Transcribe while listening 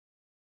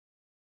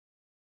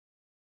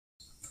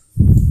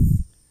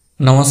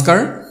নমস্কাৰ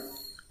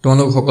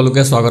তোমালোক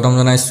সকলোকে স্বাগতম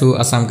জনাইছো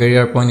আসাম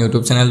কেৰিয়াৰ পইণ্ট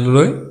ইউটিউব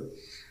চেনেললৈ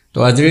তো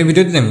আজিৰ এই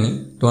ভিডিঅ'টোত আমি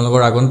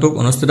তোমালোকৰ আগন্তুক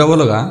অনুষ্ঠিত হ'ব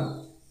লগা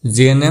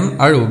GNM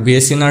আৰু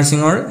BSc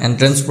নাৰ্ছিঙৰ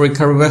এন্ট্ৰেন্স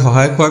পৰীক্ষাৰ বাবে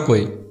সহায়ক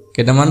হোৱাকৈ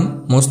কেইটামান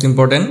মোষ্ট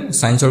ইম্পৰ্টেন্ট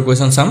সায়েন্সৰ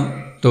কোৱেশ্চন চাম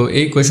তো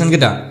এই কোৱেশ্চন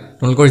কেইটা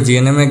তোমালোকৰ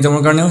GNM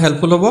এক্সামৰ কাৰণেও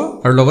হেল্পফুল হ'ব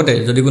আৰু লগতে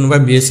যদি কোনোবা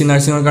BSc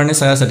নাৰ্ছিঙৰ কাৰণে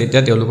চাই আছে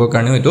তেতিয়া তেওঁলোকৰ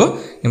কাৰণেও এটো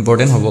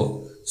ইম্পৰ্টেন্ট হ'ব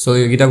সো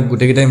এইকেইটা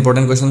গোটেইকেইটা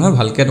ইম্পৰ্টেন্ট কোৱেশ্চন হয়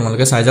ভালকে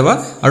তোমালোকে চাই যাবা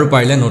আৰু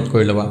পাৰিলে নোট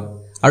কৰি ল'বা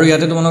আৰু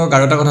ইয়াতে তোমালোকক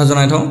আৰু এটা কথা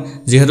জনাই থওঁ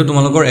যেহেতু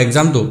তোমালোকৰ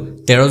এক্সামটো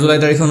 13 জুলাই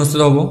তাৰিখে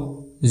অনুষ্ঠিত হ'ব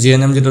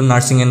GNM যেটো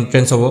নাৰ্ছিং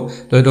এন্ট্ৰেন্স হ'ব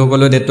তো এটো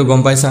সকলো ডেটটো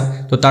গম পাইছা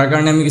তো তাৰ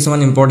কাৰণে আমি কিছুমান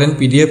ইম্পৰ্টেন্ট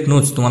PDF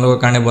নোটস তোমালোকৰ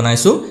কাৰণে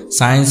বনাইছো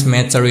সায়েন্স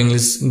মেথছ আৰু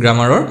ইংলিশ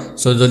গ্ৰামাৰৰ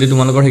সো যদি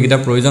তোমালোকৰ হেকিটা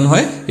প্ৰয়োজন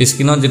হয়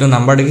স্ক্ৰিনত যেটো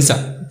নাম্বাৰ দেখিছা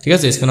ঠিক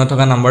আছে স্ক্ৰিনত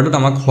থকা নাম্বাৰটোত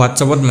আমাক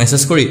WhatsAppত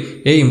মেছেজ কৰি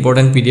এই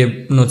ইম্পৰ্টেন্ট PDF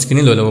নোটস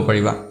কিনি লৈ ল'ব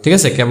পাৰিবা ঠিক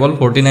আছে কেৱল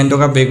 49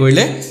 টকা পে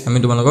কৰিলে আমি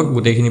তোমালোকক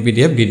গোটেইখিনি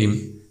PDF দি দিম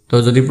তো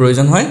যদি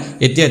প্ৰয়োজন হয়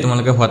এতিয়া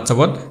তোমালোকে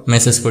WhatsAppত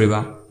মেছেজ কৰিবা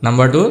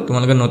নাম্বাৰটো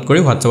তোমালোকে নোট কৰি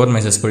WhatsAppত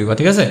মেছেজ কৰিবা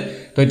ঠিক আছে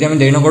তো এতিয়া আমি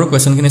দেৰি নকৰো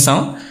কোৱেশ্চনখিনি চাও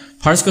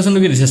ফাৰ্স্ট কোৱেশ্চনটো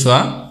কি দিছে চোৱা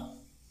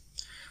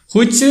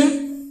which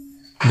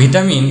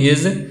vitamin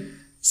is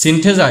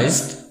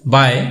synthesized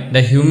by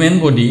the human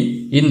body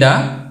in the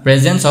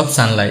presence of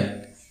sunlight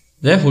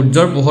যে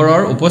সূৰ্যৰ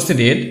পোহৰৰ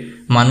উপস্থিতিত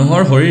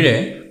মানুহৰ শৰীৰে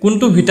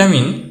কোনটো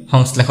ভিটামিন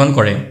সংশ্লেষণ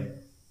কৰে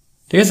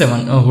ঠিক আছে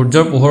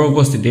সূৰ্যৰ পোহৰৰ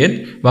উপস্থিতিত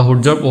বা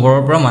সূৰ্যৰ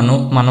পোহৰৰ পৰা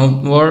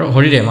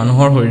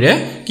মানুহৰ শৰীৰে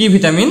কি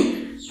ভিটামিন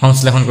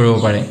সংশ্লেষণ কৰিব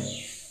পাৰে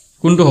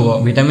কোনটো হ'ব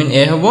ভিটামিন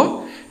A হ'ব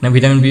না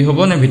ভিটামিন B হ'ব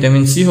না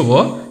ভিটামিন C হ'ব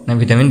না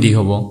ভিটামিন D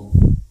হ'ব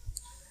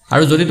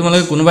আৰু যদি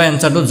তোমালোকে কোনোবা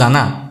এনসাৰটো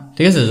জানা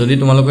ঠিক আছে যদি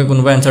তোমালোকে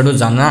কোনোবা এনসাৰটো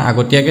জানা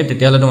আগতীয়াকে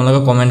তেতিয়ালে তোমালোকে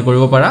কমেন্ট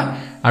কৰিব পাৰা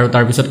আৰু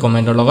তাৰ পিছত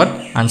কমেন্টৰ লগত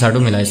আনসাৰটো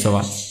মিলাই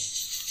চাবা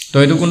তো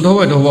এটো কোনটো হ'ব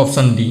এটো হ'ব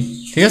অপচন D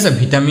ঠিক আছে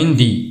ভিটামিন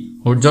D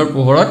সূৰ্যৰ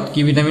পোহৰত কি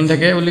ভিটামিন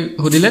থাকে বুলি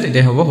সুধিলে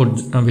তেতিয়া হ'ব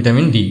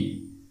ভিটামিন D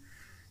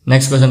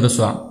নেক্সট কোৱেশ্চনটো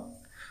চোৱা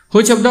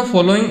which of the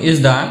following is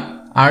the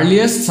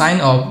earliest sign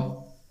of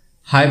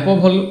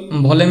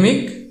hypovolemic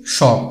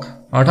shock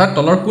অৰ্থাৎ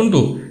তলৰ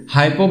কোনটো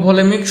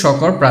hypovolemic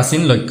shockৰ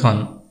প্ৰাচীন লক্ষণ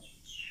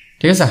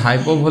ঠিক আছে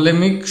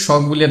hypovolemic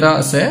shock বুলি এটা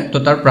আছে তো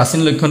তাৰ প্ৰাচীন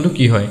লক্ষণটো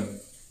কি হয়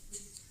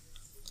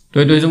তো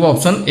এটো হ'ব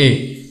option A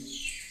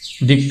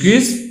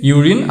decrease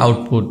urine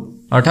output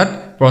অৰ্থাৎ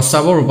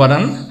প্ৰস্ৰাৱৰ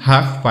উপাদান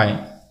হ্ৰাস পায়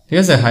ঠিক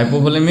আছে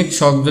hypovolemic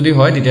shock যদি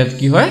হয় তেতিয়া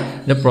কি হয়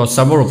যে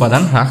প্ৰস্ৰাৱৰ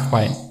উপাদান হ্ৰাস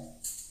পায়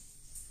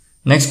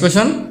next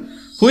question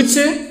which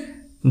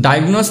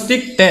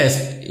diagnostic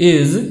test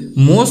is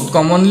most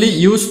commonly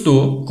used to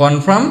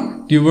confirm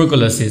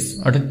tuberculosis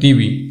অৰ্থাৎ TB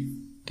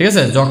ঠিক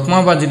আছে যক্ষ্মা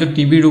বা যেটো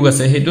TB ৰোগ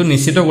আছে হেতু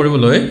নিশ্চিত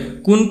কৰিবলৈ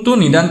কোনটো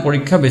নিদান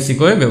পৰীক্ষা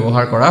বেছিকৈ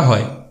ব্যৱহাৰ কৰা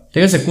হয়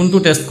ঠিক আছে কোনটো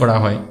টেষ্ট কৰা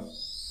হয়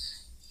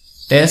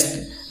টেষ্ট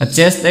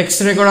চেষ্ট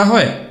এক্স-ৰে কৰা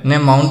হয় নে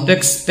মাউন্ট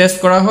টেষ্ট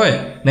কৰা হয়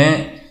নে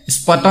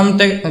স্পাটাম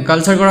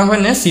কালচাৰ কৰা হয়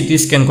নে সিটি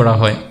স্ক্যান কৰা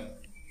হয়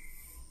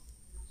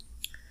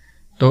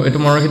তো এটো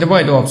মনত ৰাখিবা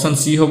এটো অপচন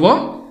C হ'ব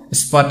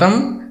স্পাটাম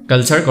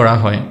কালচাৰ কৰা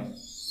হয়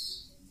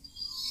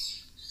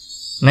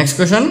next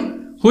question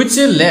which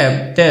lab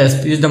test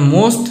is the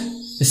most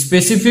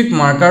specific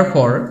marker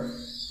for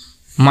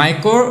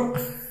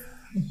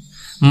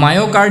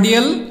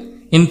myocardial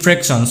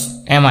infractions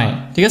MI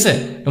ঠিক আছে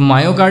তো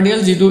myocardial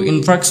যেটো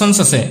ইনফ্ৰাকশনস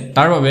আছে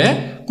তাৰ বাবে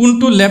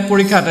কোনটো ল্যাব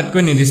পৰীক্ষা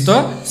আটাইতকৈ নিৰ্দিষ্ট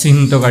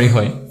চিহ্নিতকাৰী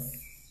হয়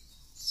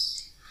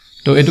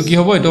তো এটো কি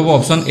হ'ব এটো হ'ব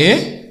অপচন A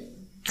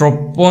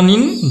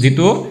ট্ৰপনিন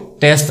যেটো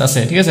টেষ্ট আছে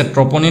ঠিক আছে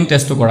ট্ৰপনিন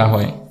টেষ্টটো কৰা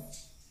হয়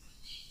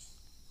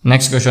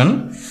next question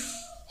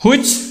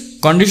which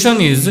condition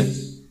is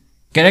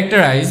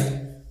characterized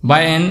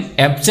by an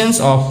absence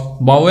of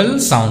vowel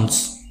sounds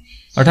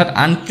অৰ্থাৎ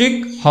আন্ত্ৰিক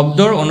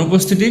শব্দৰ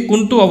অনুপস্থিতি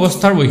কোনটো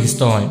অৱস্থাৰ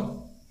বৈশিষ্ট্য হয়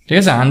ঠিক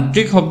আছে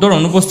আন্ত্ৰিক শব্দৰ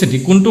অনুপস্থিতি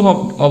কোনটো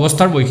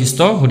অৱস্থাৰ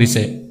বৈশিষ্ট্য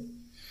হৈছে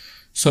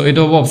সো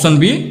এটো হ'ব অপচন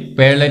B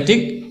প্যাৰালাইটিক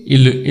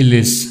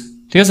ইলনেস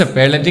ঠিক আছে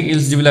প্যাৰালাইটিক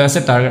ইলনেস যিবিলাক আছে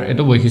তাৰ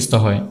এটো বৈশিষ্ট্য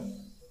হয়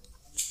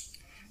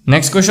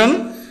next question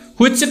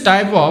which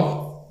type of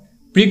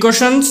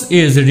precautions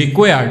is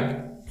required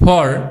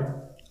for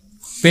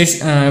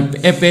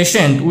a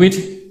patient with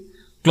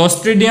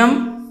Clostridium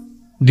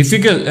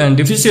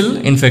difficile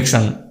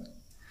infection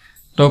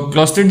তো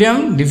Clostridium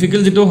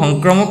difficile যেটো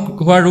সংক্ৰামক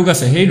হোৱা ৰোগ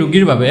আছে সেই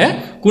ৰোগীৰ বাবে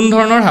কোন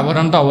ধৰণৰ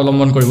সাৱধানতা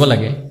অৱলম্বন কৰিব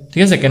লাগে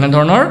ঠিক আছে কেনে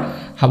ধৰণৰ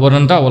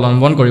সাৱধানতা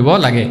অৱলম্বন কৰিব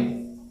লাগে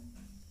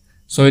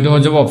সো এটো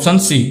হ'ব অপচন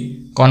C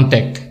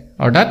কন্টাক্ট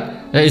অৰ্থাৎ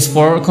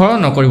স্পৰ্শ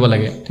নকৰিব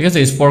লাগে ঠিক আছে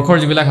স্পৰ্শৰ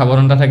যিবিলাক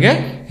সাৱধানতা থাকে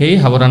সেই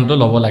সাৱধানটো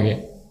ল'ব লাগে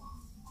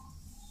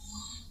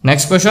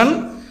next question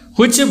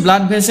which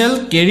blood vessel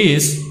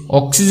carries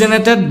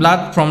oxygenated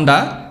blood from the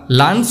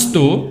lungs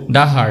to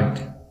the heart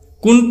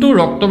কোনটো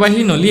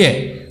ৰক্তবাহী নলিয়ে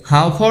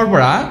হাঁওফাঁওৰ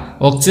পৰা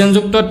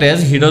অক্সিজেনযুক্ত তেজ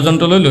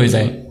হৃদযন্ত্ৰলৈ লৈ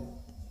যায়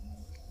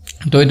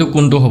তো এটো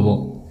কোনটো হ'ব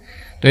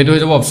তো এটো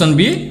হ'ব অপচন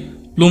B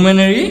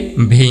pulmonary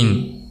vein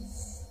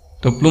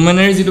তো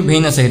pulmonary যেটো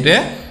vein আছে হেতে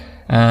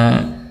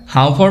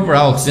হাঁওফাঁওৰ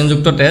পৰা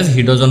অক্সিজেনযুক্ত তেজ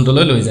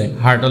হৃদযন্ত্ৰলৈ লৈ যায়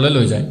হাৰ্টলৈ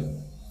লৈ যায়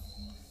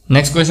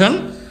next question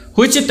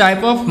which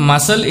type of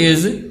muscle is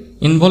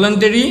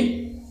involuntary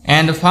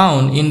and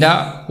found in the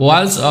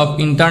walls of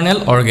internal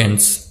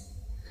organs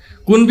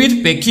কোনবিধ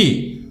পেশী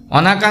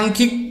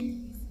অনাকাংক্ষিক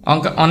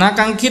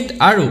অনাকাংক্ষিত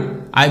আৰু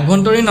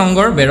আভ্যন্তৰীণ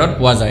অংগৰ বেৰত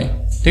পোৱা যায়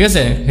ঠিক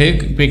আছে সেই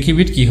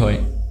পেশীবিধ কি হয়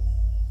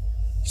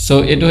সো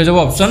এটো হৈ যাব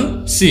অপচন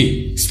সি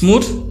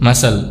স্মুথ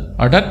মাসল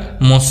অৰ্থাৎ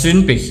মসৃণ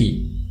পেশী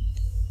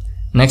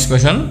next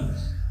question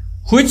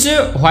which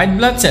white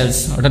blood cells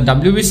অৰ্থাৎ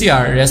WBC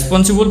are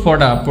responsible for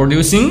the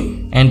producing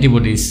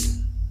antibodies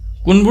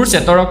কোনবোৰ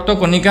শ্বেতৰক্ত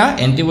কণিকা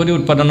এন্টিবডি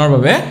উৎপাদনৰ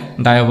বাবে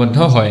দায়বদ্ধ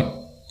হয়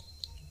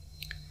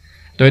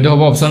তো এটো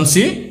হ'ব অপচন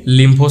সি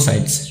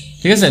লিম্ফোসাইটস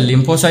ঠিক আছে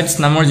লিম্ফোসাইটস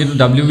নামৰ যেটো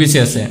WBC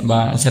আছে বা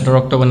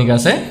শ্বেতৰক্ত কণিকা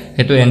আছে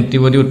হেতু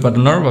এন্টিবডি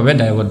উৎপাদনৰ বাবে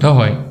দায়বদ্ধ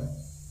হয়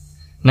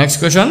next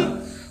question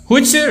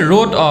which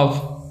route of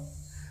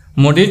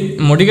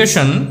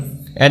medication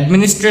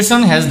administration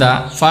has the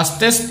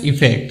fastest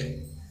effect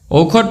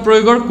ঔষধ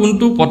প্ৰয়োগৰ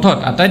কোনটো পথত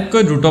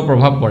আটাইতকৈ দ্ৰুত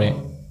প্ৰভাৱ পৰে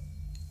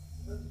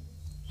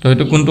তো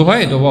এটো কোনটো হয়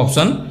এটো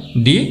অপচন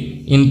ডি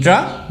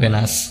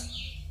ইন্ট্ৰাভেনাস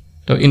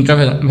তো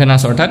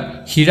ইন্ট্ৰাভেনাস অৰ্থাৎ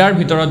হিৰাৰ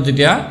ভিতৰত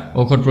যেতিয়া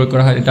ঔষধ প্ৰয়োগ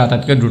কৰা হয় এটা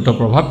আটাইতকৈ দ্ৰুত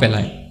প্ৰভাৱ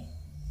পেলায়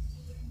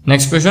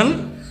next question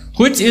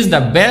which is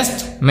the best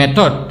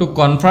method to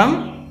confirm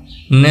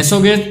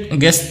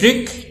nasogastric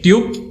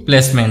tube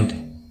placement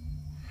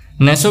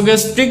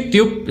nasogastric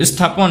tube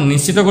স্থাপন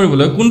নিশ্চিত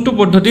কৰিবলৈ কোনটো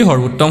পদ্ধতি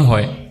সৰ্বোত্তম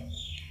হয়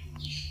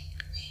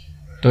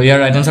তো ইয়াৰ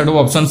ৰাইট আনসাৰ টো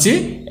অপচন সি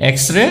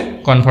এক্স-ৰে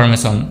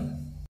কনফাৰ্মেশন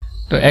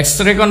তো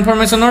এক্স-ৰে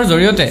কনফাৰ্মেশনৰ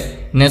জৰিয়তে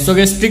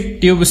নেসোগেষ্ট্ৰিক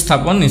টিউব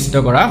স্থাপন নিশ্চিত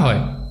কৰা হয়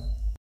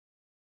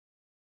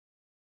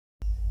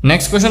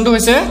নেক্সট কোৱেশ্চন টো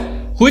হৈছে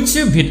which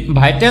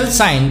vital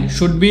sign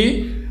should be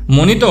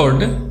monitored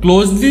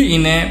closely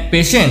in a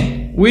patient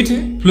with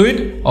fluid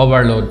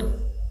overload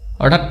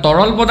অৰ্থাৎ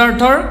তৰল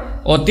পদাৰ্থৰ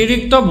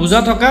অতিৰিক্ত বুজা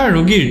থকা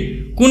ৰোগীৰ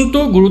কোনটো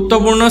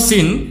গুৰুত্বপূৰ্ণ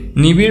চিন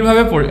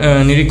নিবিড়ভাৱে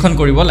নিৰীক্ষণ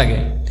কৰিব লাগে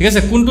ঠিক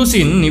আছে কোনটো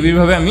চিন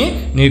নিবিড়ভাৱে আমি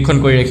নিৰীক্ষণ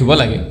কৰি ৰাখিব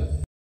লাগে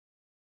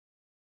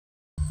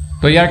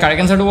তো ইয়াৰ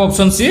কাৰেক্ট আনসাৰ টো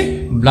অপচন সি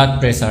ব্লাড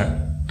প্ৰেছাৰ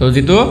তো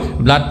যেটো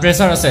ব্লাড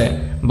প্ৰেছাৰ আছে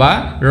বা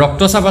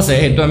ৰক্তচাপ আছে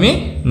হেতু আমি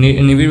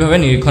নিবিড়ভাৱে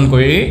নিৰীক্ষণ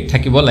কৰি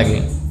থাকিব লাগে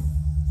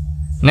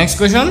next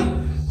question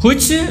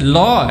which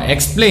law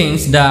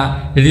explains the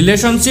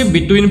relationship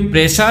between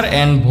pressure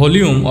and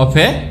volume of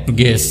a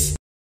gas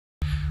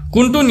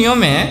কোনটো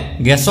নিয়মে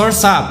গেছৰ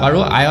চাপ আৰু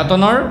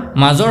আয়তনৰ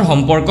মাজৰ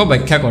সম্পৰ্ক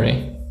ব্যাখ্যা কৰে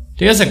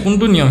ঠিক আছে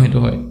কোনটো নিয়ম হেতু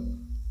হয়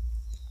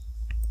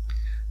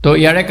তো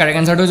ইয়াৰে কাৰেক্ট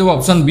আনসাৰ টো হ'ব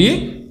অপচন বি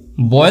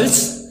বয়লছ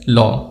ল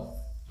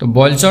তো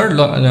বয়লছৰ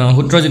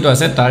সূত্ৰ যেটো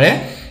আছে তাৰে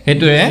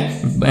হেতুৰে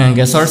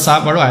গেছৰ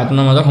চাপ আৰু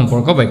আয়তনৰ মাজৰ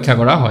সম্পৰ্ক ব্যাখ্যা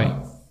কৰা হয়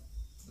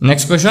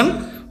next question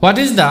what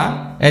is the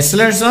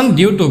acceleration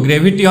due to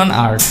gravity on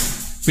earth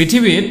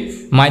পৃথিৱীত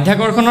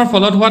মাধ্যাকৰ্ষণৰ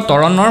ফলত হোৱা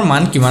ত্বৰণৰ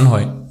মান কিমান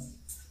হয়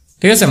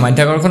ঠিক আছে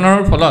মাধ্যাকৰ্ষণৰ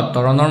ফলত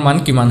ত্বৰণৰ মান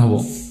কিমান হ'ব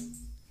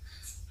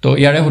তো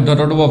ইয়াৰে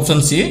শুদ্ধটো অপচন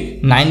সি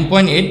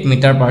 9.8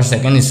 মিটাৰ পাৰ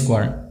সেকেন্ড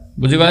স্কয়াৰ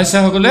বুজি পাইছা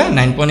হগলে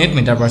 9.8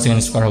 মিটাৰ পাৰ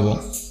সেকেন্ড স্কয়াৰ হ'ব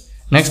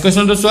নেক্সট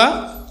কোৱেশ্চন টো চোৱা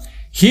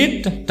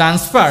hit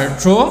transfer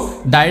through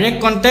direct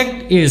contact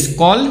is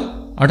cold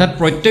অৰ্থাৎ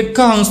প্ৰত্যক্ষ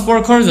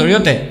সংস্পৰ্শৰ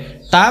জৰিয়তে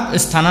তাপ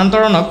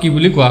স্থানান্তৰণক কি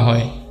বুলি কোৱা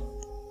হয়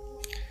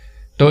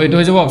তো এটো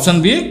হৈ যাব অপচন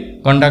বি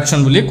কন্ডাকশন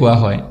বুলি কোৱা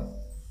হয়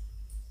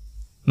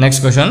next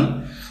question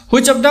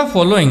which of the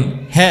following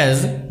has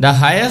the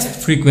highest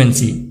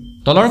frequency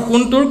তলৰ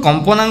কোনটোৰ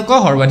কম্পনাংক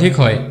সৰ্বাধিক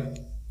হয়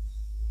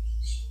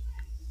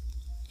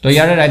তো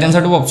ইয়াৰে ৰাইট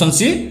আনসাৰ টো অপচন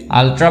সি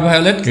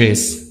আল্ট্ৰাভায়োলেট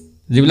ৰেজ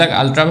যিবিলাক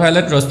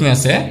আল্ট্ৰাভায়োলেট ৰশ্মি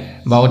আছে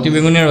বা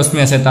অতিবেগুনীয়া ৰশ্মি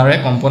আছে তাৰে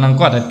কম্পনাংক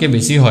আটাইতকৈ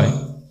বেছি হয়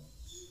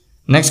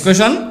next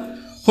question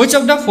which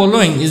of the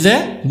following is a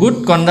good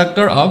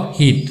conductor of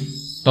heat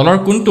তলৰ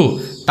কোনটো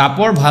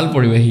তাপৰ ভাল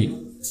পৰিবাহী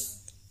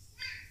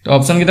তো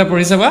অপচন কিটা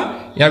পঢ়িছাবা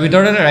ইয়াৰ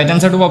ভিতৰত ৰাইট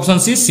আনসাৰ টো অপচন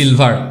সি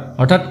সিলভাৰ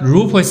অৰ্থাৎ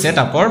ৰূপ হৈছে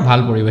তাপৰ ভাল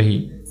পৰিবাহী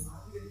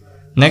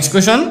next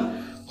question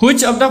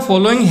which of the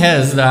following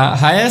has the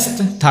highest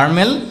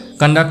thermal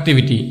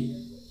conductivity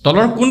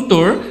তলৰ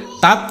কোনটোৰ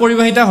তাপ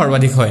পৰিবাহিতা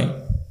সৰ্বাধিক হয়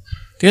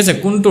ঠিক আছে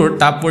কোনটোৰ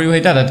তাপ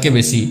পৰিবাহিতা আটাইতকৈ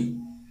বেছি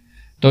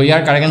তো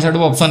ইয়াৰ কাৰেক্ট আনসাৰ টো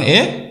অপচন এ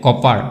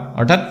কপাৰ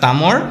অৰ্থাৎ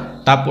তামৰ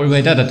তাপ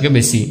পৰিবাহিতা আটাইতকৈ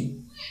বেছি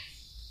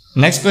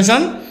next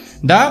question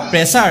the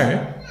pressure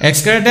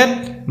exerted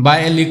by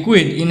a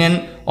liquid in an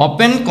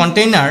open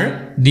container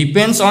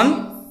depends on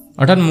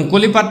অৰ্থাৎ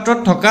মুকলি পাত্ৰত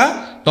থকা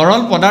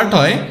তৰল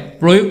পদাৰ্থই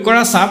প্ৰয়োগ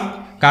কৰা চাপ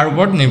কাৰ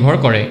ওপৰত নিৰ্ভৰ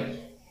কৰে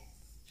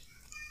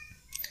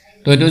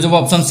তো এটো হ'ব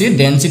option C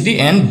density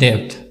and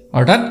depth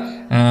অৰ্থাৎ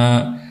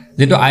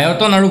যেটো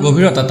আয়তন আৰু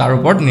গভীৰতা তাৰ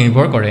ওপৰত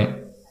নিৰ্ভৰ কৰে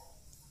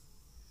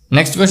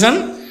next question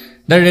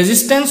the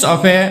resistance of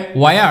a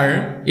wire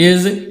is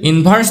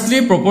inversely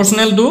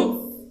proportional to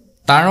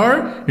তাৰৰ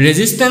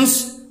ৰেজিস্ট্যান্স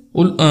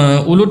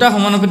উলুটা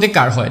সমানুপাতিক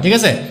কাৰ হয় ঠিক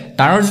আছে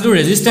তাৰৰ যেটো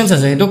ৰেজিস্ট্যান্স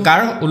আছে হেতু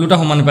কাৰ উলুটা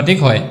সমানুপাতিক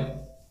হয়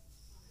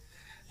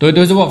তো এটো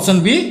হ'ব অপচন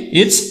বি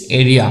ইটস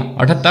এৰিয়া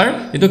অৰ্থাৎ তাৰ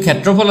যেটো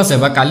ক্ষেত্ৰফল আছে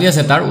বা কালি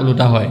আছে তাৰ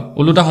উলুটা হয়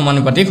উলুটা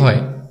সমানুপাতিক হয়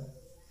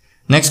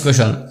next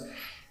question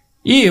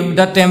if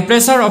the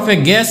temperature of a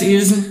gas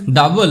is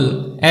double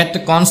at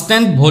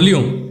constant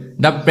volume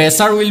the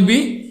pressure will be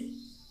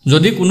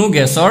যদি কোনো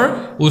গ্যাসৰ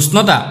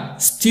উষ্ণতা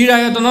স্থিৰ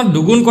আয়তনত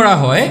দুগুণ কৰা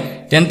হয়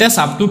তেন্তে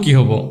চাপটো কি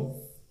হ'ব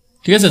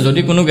ঠিক আছে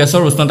যদি কোনো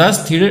গ্যাসৰ উষ্ণতা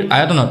স্থিৰ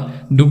আয়তনত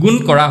দুগুণ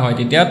কৰা হয়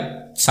তেতিয়া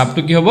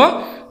চাপটো কি হ'ব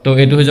তো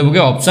এটো হৈ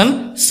যাবগে অপচন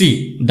সি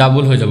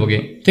ডাবল হৈ যাবগে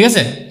ঠিক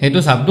আছে হেতু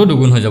সাবটো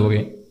দুগুণ হৈ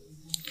যাবগে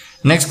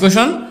next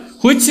question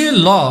which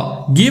law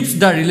gives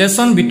the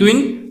relation between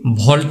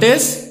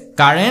voltage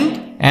current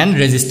and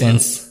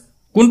resistance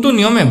কোনটো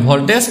নিয়মে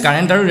ভোল্টেজ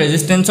কারেন্ট আৰু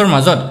ৰেজিস্ট্যান্সৰ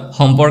মাজত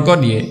সম্পৰ্ক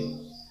দিয়ে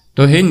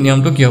তো সেই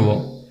নিয়মটো কি হ'ব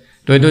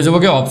তো এটো হৈ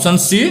যাবগে অপচন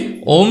সি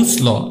ওহমছ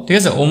ল ঠিক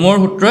আছে ওহমৰ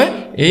সূত্ৰই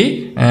এই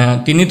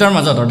তিনিটাৰ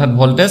মাজত অৰ্থাৎ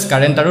ভোল্টেজ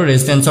কাৰেন্ট আৰু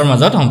ৰেজিস্ট্যান্সৰ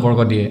মাজত সম্পৰ্ক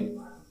দিয়ে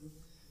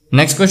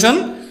next question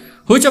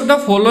which of the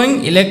following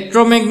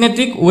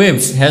electromagnetic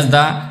waves has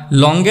the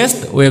longest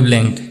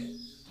wavelength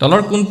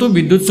তলৰ কোনটো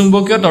বিদ্যুৎ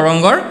চুম্বকীয়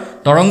তৰংগৰ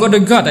তৰংগ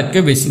দৈৰ্ঘ্য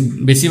আটাইতকৈ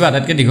বেছি বা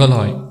আটাইতকৈ দীঘল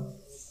হয়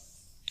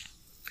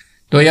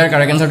তো ইয়াৰ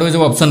কাৰেক্ট আনসাৰটো হৈ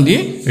যাব অপচন ডি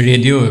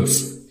ৰেডিও ওয়েভস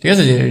ঠিক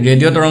আছে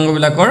ৰেডিও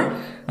তৰংগবিলাকৰ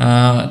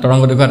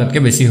তৰংগ দৈৰ্ঘ্য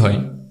আটাইতকৈ বেছি হয়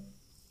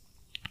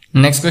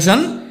next question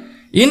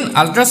in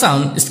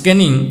ultrasound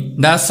scanning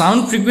the sound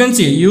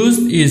frequency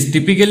used is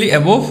typically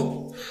above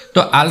তো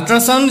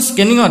আল্ট্ৰাসাউন্ড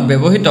স্ক্যানিংত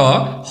ব্যৱহৃত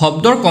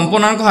শব্দৰ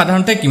কম্পনাংক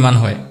সাধাৰণতে কিমান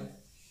হয়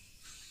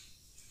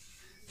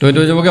তো এটো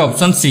হৈ যাবগে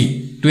অপচন সি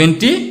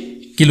 20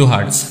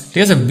 কিলোহাৰ্টজ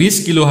ঠিক আছে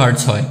 20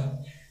 কিলোহাৰ্টজ হয়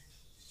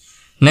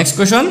next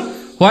question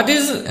what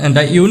is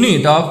the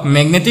unit of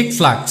magnetic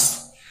flux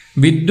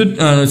বিদ্যুৎ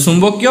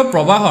চুম্বকীয়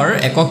প্ৰবাহৰ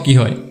একক কি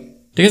হয়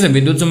ঠিক আছে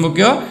বিদ্যুৎ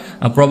চুম্বকীয়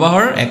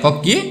প্ৰবাহৰ একক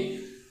কি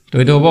তো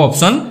এটো হ'ব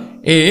অপচন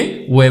এ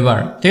ওয়েবাৰ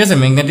ঠিক আছে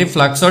ম্যাগনেটিক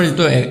ফ্লাক্সৰ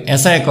যেটো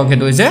এসা একক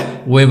হেতু হৈছে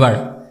ওয়েবাৰ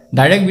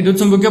ডাইৰেক্ট বিদ্যুৎ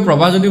চুম্বকীয়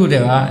প্ৰবাহ যদি হুদে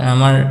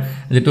আমাৰ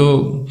যেটো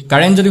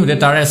কাৰেন্ট যদি হুদে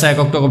তাৰ এসা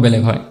এককটো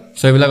বেলেগ হয়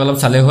সো এবিলাক অলপ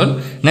চালে হল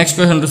নেক্সট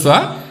কোৱেশ্চনটো চোৱা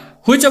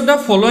which of the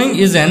following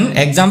is an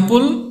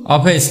example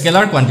of a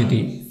scalar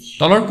quantity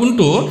তলৰ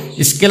কোনটো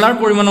স্কেলাৰ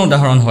পৰিমাণৰ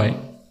উদাহৰণ হয়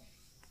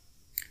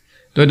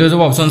তো এটো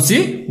হ'ব অপচন সি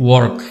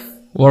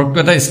ওয়াৰ্কটো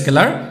এটা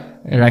স্কেলাৰ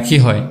ৰাখি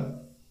হয়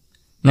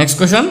next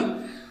question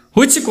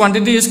which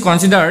quantity is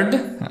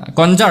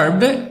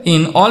conserved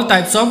in all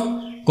types of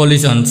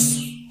collisions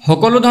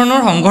সকলো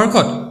ধৰণৰ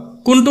সংঘৰ্ষত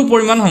কোনটো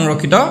পৰিমাণ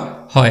সংৰক্ষিত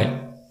হয়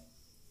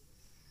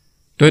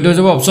তো এটো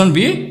হ'ব অপচন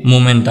বি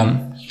মোমেন্টাম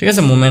ঠিক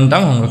আছে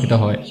মোমেন্টাম সংৰক্ষিত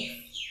হয়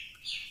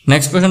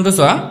নেক্সট কোৱেশ্চনটো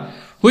চোৱা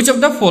which of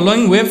the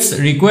following waves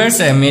requires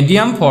a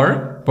medium for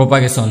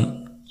propagation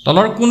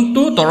তলৰ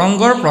কোনটো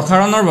তৰংগৰ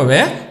প্ৰসাৰণৰ বাবে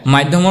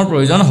মাধ্যমৰ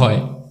প্ৰয়োজন হয়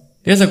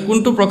ঠিক আছে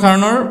কোনটো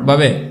প্ৰসাৰণৰ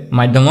বাবে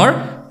মাধ্যমৰ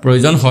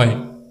প্ৰয়োজন হয়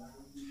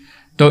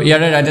তো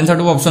ইয়াৰে right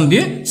আনসাৰটো option D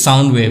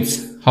sound waves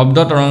শব্দ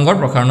তৰংগৰ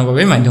প্ৰসাৰণৰ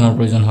বাবে মাধ্যমৰ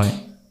প্ৰয়োজন হয়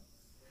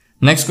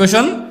next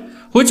question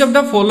which of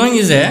the following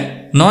is a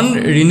non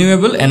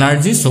renewable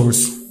energy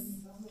source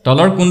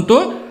তলৰ কোনটো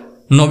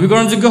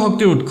নৱীকৰণযোগ্য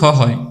শক্তিৰ উৎস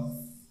হয়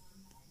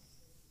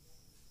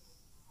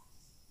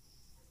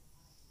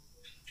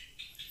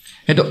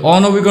এটো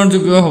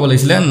অনৱীকৰণযোগ্য হ'ব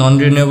লাগিছিল নন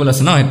ৰিনিউৱেবল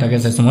আছে ন এটাকে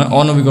চাইছো মই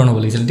অনৱীকৰণ হ'ব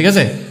লাগিছিল ঠিক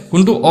আছে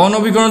কোনটো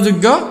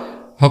অনৱীকৰণযোগ্য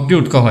শক্তিৰ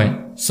উৎস হয়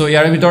সো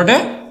ইয়াৰ ভিতৰতে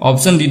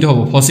অপচন ডি টো হ'ব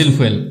ফসিল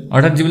ফুয়েল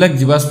অৰ্থাৎ যিবিলাক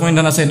জীৱাশ্ম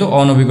ইন্ধন আছে এটো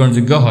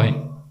অনৱীকৰণযোগ্য হয়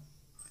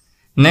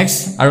নেক্সট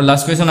আৰু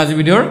লাষ্ট কোৱেশ্চন আজি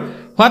ভিডিওৰ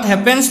what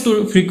happens to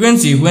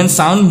frequency when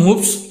sound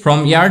moves from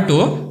air to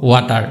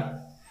water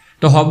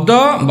তো শব্দ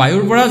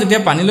বায়ুৰ পৰা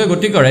যেতিয়া পানীলৈ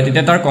গতি কৰে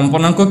তেতিয়া তাৰ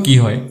কম্পনাংক কি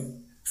হয়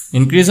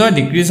ইনক্ৰিজ হয়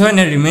ডিক্ৰিজ হয়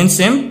নে ৰিমেইন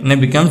সেম নে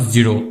বিকামস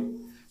 0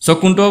 সো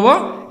কোনটো হ'ব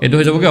এটো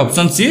হৈ যাবগে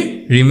অপচন সি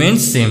ৰিমেইন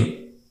সেম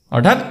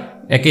অৰ্থাৎ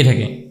একেই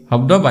থাকে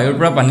শব্দ বায়ুৰ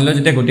পৰা পানীলৈ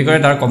যেতিয়া গতি কৰে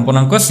তাৰ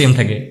কম্পনাংক সেম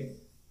থাকে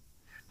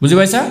বুজি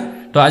পাইছা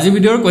তো আজি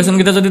ভিডিওৰ কোৱেশ্চন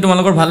কিটা যদি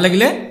তোমালোকৰ ভাল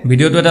লাগিলে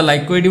ভিডিওটো এটা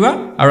লাইক কৰি দিবা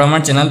আৰু আমাৰ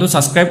চেনেলটো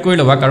সাবস্ক্ৰাইব কৰি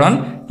লবা কাৰণ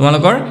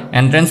তোমালোকৰ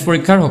এন্ট্ৰেন্স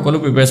পৰীক্ষাৰ সকলো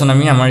প্ৰিপাৰেচন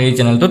আমি আমাৰ এই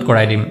চেনেলটোত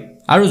কৰাই দিম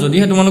আৰু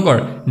যদিহে তোমালোকৰ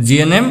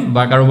GNM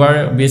বা কাৰোবাৰ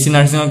BSc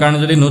নাৰ্ছিঙৰ কাৰণে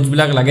যদি নোটছ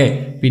বিলাক লাগে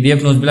PDF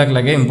নোটছ বিলাক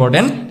লাগে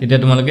ইম্পৰ্টেন্ট তেতিয়া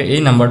তোমালোকে এই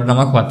নম্বৰটোত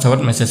আমাক WhatsAppত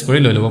মেছেজ কৰি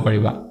লৈ ল'ব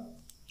পাৰিবা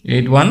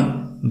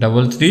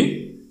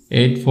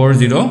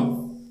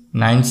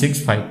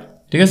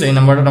 8133840965 ঠিক আছে এই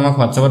নম্বৰটোত আমাক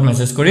WhatsAppত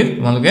মেছেজ কৰি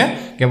তোমালোকে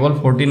কেৱল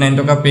 49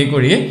 টকা পে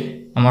কৰি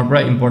আমাৰ পৰা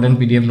ইম্পৰ্টেন্ট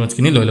PDF নোটছ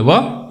কিনি লৈ ল'ব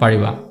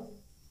পাৰিবা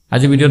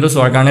আজি ভিডিওটো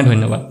চোৱাৰ কাৰণে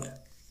ধন্যবাদ